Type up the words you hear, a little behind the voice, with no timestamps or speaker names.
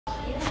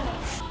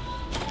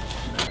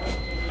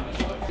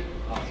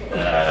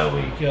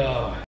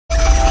go.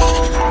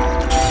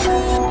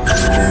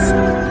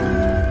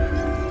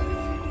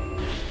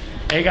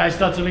 Hey guys,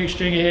 Dr. Luke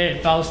Stringer here,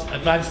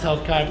 Advanced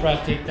Health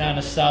Chiropractic down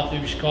the South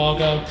Loop,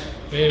 Chicago.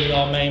 We're here with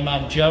our main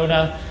man,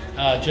 Jonah.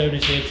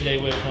 Jonah's here today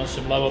working on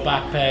some lower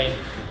back pain.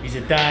 He's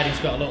a dad, he's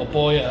got a little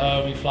boy at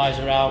home he flies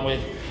around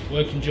with,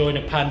 working during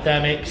the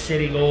pandemic,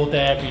 sitting all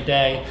day, every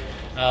day,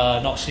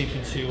 not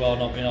sleeping too well,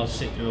 not being able to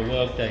sit through a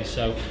work day.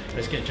 So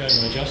let's get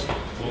Jonah adjusted.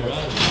 All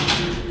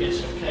right, get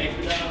some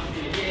paper down for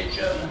you here,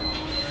 Jonah.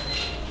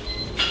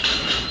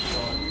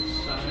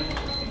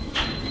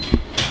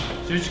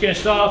 So we're just going to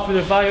start off with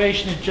an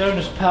evaluation of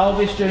Jonah's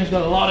pelvis. Jonah's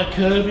got a lot of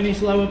curve in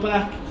his lower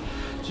back.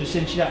 So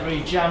essentially that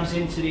really jams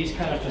into these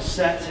kind of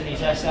facets and his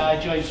SI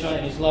joints right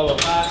in his lower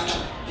back.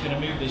 He's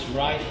going to move this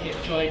right hip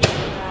joint.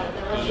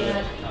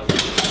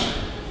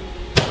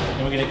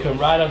 And we're going to come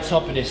right on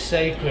top of this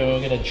sacrum and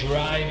we're going to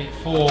drive it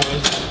forward.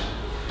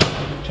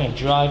 Trying to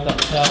drive that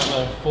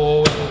tailbone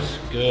forwards.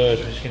 Good.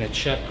 We're just going to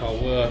check our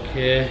work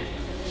here.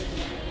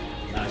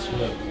 Nice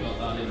work. We've got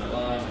that in the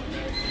line.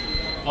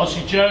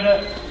 Also,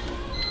 Jonah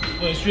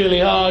works really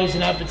hard. He's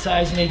an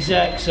advertising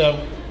exec, so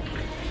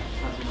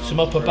some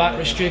upper back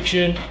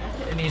restriction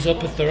in his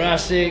upper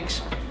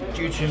thoracics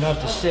due to him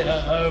having to sit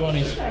at home on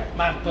his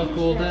MacBook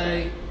all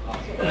day.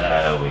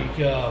 There we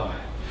go.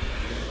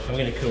 I'm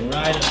going to come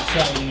right up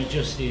top and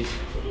adjust these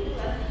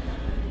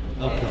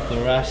upper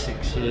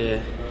thoracics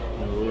here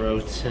and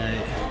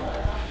rotate.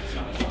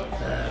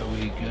 There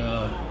we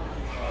go.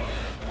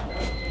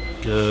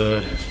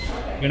 Good.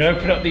 I'm going to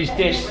open up these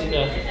discs in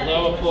the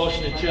lower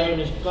portion of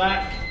Jonah's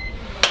back.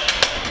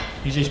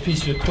 Use this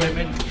piece of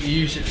equipment. We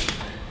use it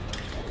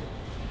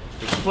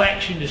for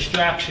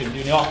flexion-distraction,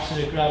 doing the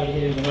opposite of gravity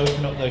here. We're going to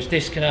open up those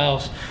disc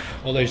canals,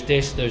 all those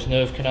discs, those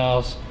nerve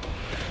canals,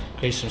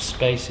 create some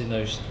space in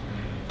those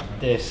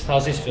discs.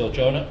 How's this feel,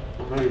 Jonah?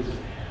 Amazing.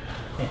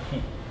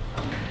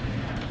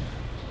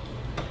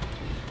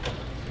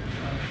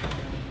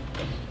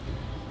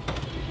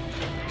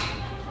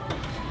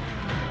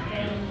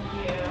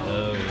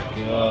 There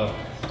we go.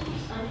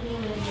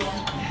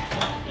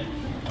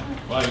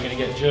 Right, we're going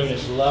to get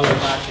Jonah's lower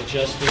back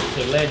adjusted.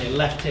 So lay on your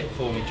left hip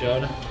for me,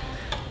 Jonah.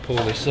 Pull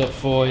this up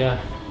for you. Right.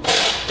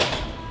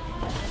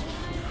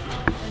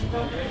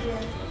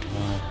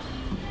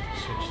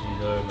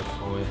 60 over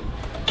for you.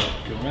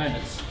 Come round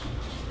and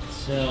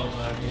settle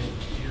back in.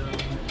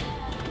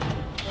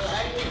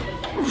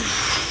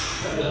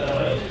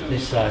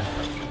 This side.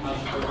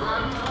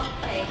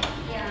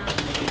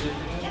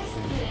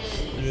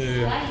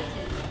 Through.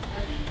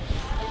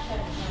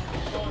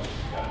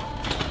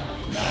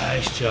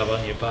 Nice job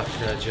on your back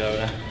there,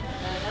 Jonah.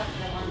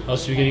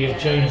 Also, we're going to get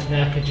Jonah's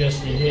neck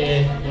adjusted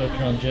here,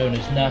 working on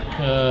Jonah's neck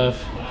curve.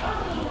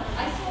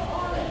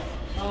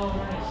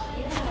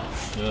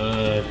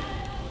 Good.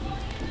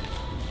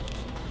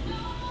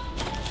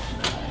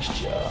 Nice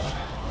job.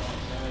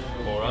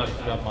 Alright,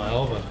 got my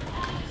elbow.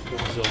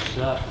 It's all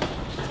set.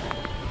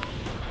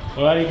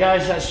 Alrighty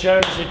guys, that's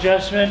Jonah's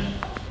adjustment.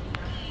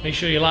 Make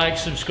sure you like,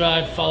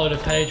 subscribe, follow the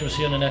page. We'll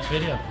see you on the next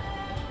video.